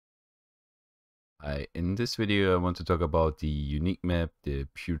Hi, in this video I want to talk about the unique map, the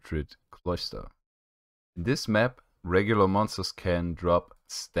Putrid Cloister. In this map, regular monsters can drop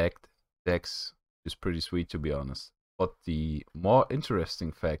stacked decks, which is pretty sweet to be honest. But the more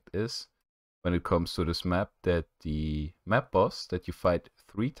interesting fact is, when it comes to this map, that the map boss that you fight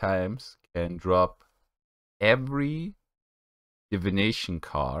 3 times can drop every divination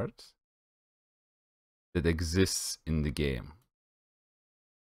card that exists in the game.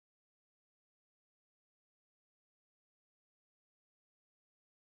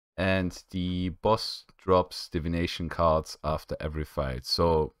 And the boss drops divination cards after every fight.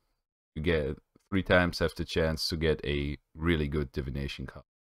 So you get 3 times have the chance to get a really good divination card.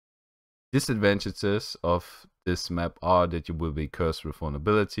 Disadvantages of this map are that you will be cursed with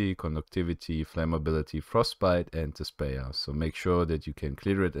vulnerability, conductivity, flammability, frostbite, and despair. So make sure that you can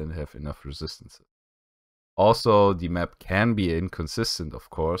clear it and have enough resistances. Also, the map can be inconsistent, of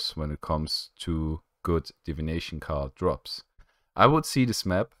course, when it comes to good divination card drops. I would see this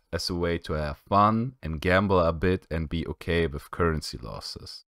map as a way to have fun and gamble a bit and be okay with currency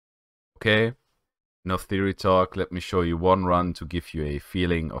losses. Okay, enough theory talk, let me show you one run to give you a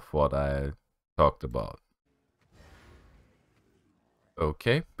feeling of what I talked about.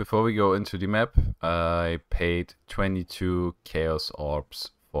 Okay, before we go into the map, I paid 22 Chaos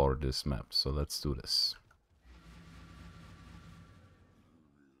Orbs for this map, so let's do this.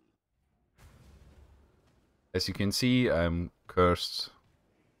 As you can see, I'm cursed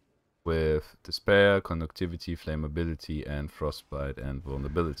with despair, conductivity, flammability, and frostbite and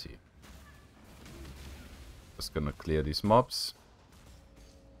vulnerability. Just gonna clear these mobs.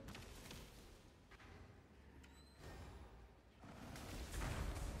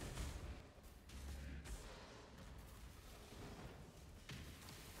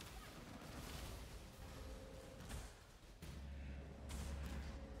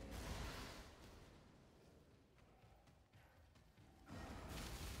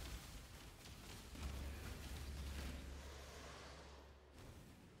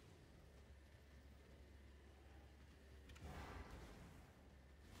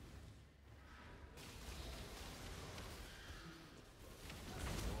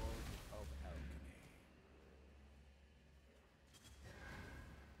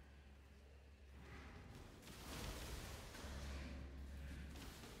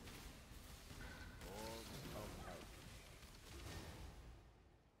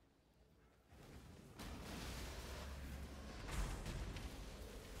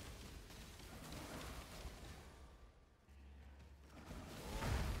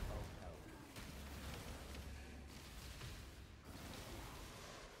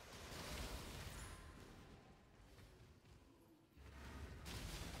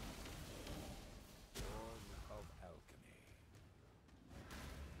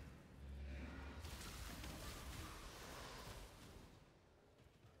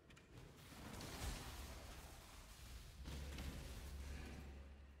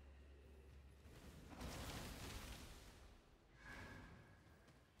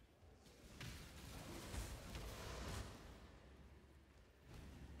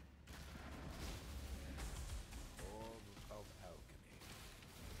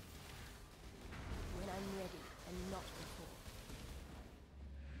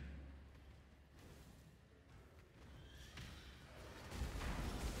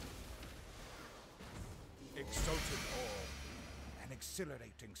 Exalted awe, an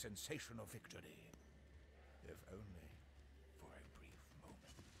exhilarating sensation of victory, if only for a brief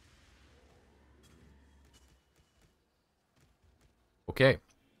moment. Okay,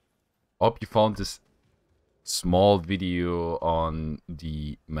 hope you found this small video on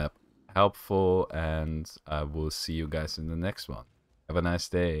the map helpful, and I will see you guys in the next one. Have a nice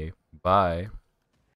day. Bye.